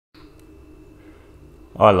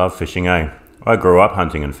I love fishing, eh? I grew up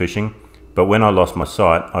hunting and fishing, but when I lost my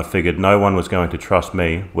sight, I figured no one was going to trust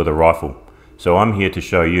me with a rifle. So I'm here to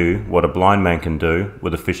show you what a blind man can do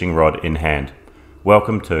with a fishing rod in hand.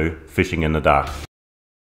 Welcome to Fishing in the Dark.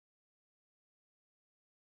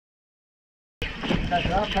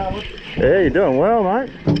 Yeah, you're doing well,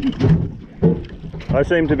 mate. I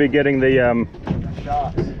seem to be getting the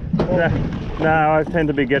sharks. No, I tend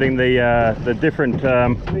to be getting the different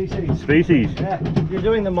species. Yeah, you're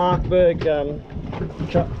doing the Markberg,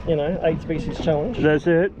 8 species challenge. That's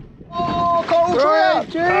it. Oh, coral trout!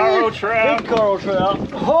 Geez. Coral trout! Big coral trout!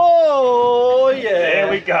 Oh yeah!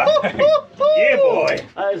 There we go! Yeah, boy!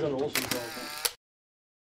 That is an awesome coral trout.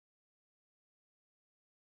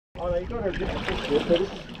 Oh no, you've got a different fish here.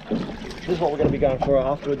 This is what we're going to be going for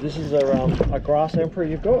afterwards. This is a grass emperor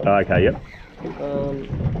you've got. Okay, yep.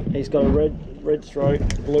 He's got a red stroke,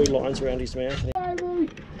 blue lines around his mouth.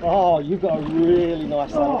 Oh, you've got a really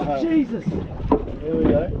nice tail. Oh, Jesus! Here we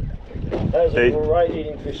go. That is a great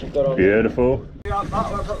eating fish you've got on. Beautiful.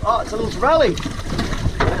 Oh, it's a little trevally.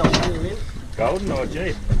 Golden or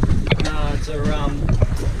Jeep? No, it's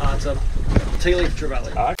a tea leaf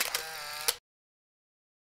trevally. Okay.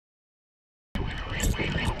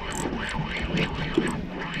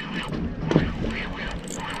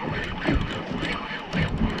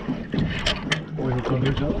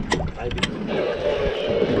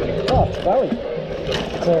 Oh, trevally.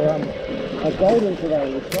 It's a golden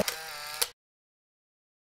trevally.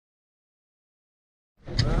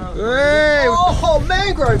 Hey! Oh,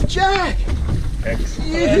 mangrove jack!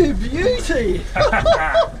 Excellent. You beauty!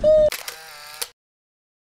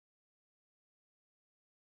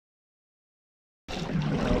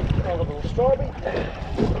 A little strawberry.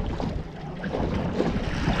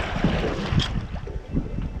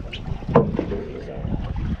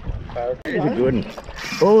 He's a good one.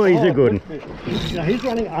 Oh, he's a good one. Now he's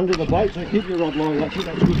running under the boat, so keep your rod long. That's good.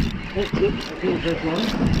 That's good. I feel the first line.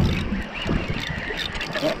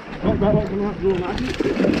 Not that one coming out to do a marking.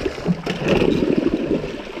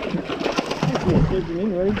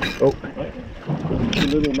 Oh. A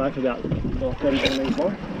little mark about 30 centimetres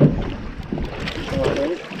long.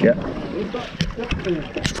 Yeah.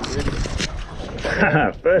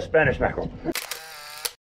 First Spanish mackerel.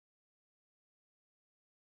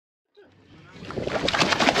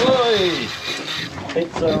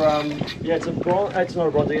 It's not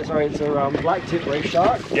a bronze, sorry, it's a black tip reef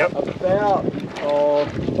shark. Yep. About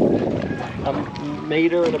a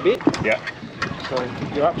metre and a bit. Yep. So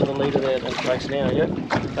you're up to the leader there at tracks now, yeah?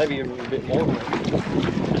 Maybe even a bit more than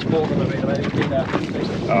that. Just more than a metre, maybe get that.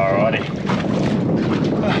 Alrighty.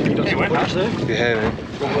 You got some footage there? Yeah, man.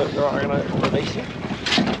 Alright, I'm going to release you.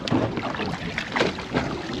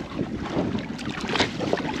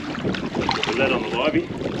 Put that on the livey.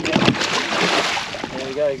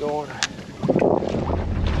 There you go, go on. I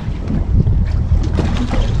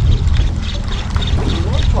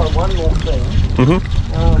might try one more thing.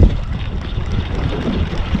 I'll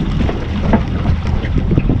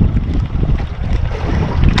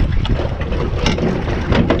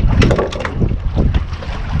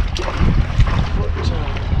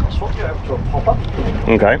swap you over to a popper.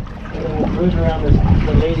 Okay. And then we'll move around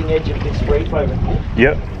the leading edge of this reef over here.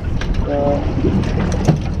 Yep.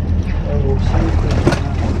 And we'll see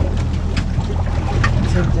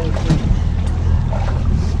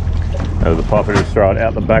The popper just throw it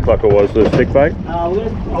out the back like it was the stick bait. I'll put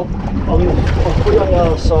it on the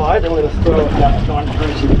other side and we're going to throw it about 9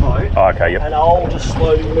 degrees in the boat. Oh, okay, yep. And I'll just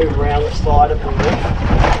slowly move around the side of the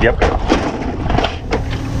reef. Yep.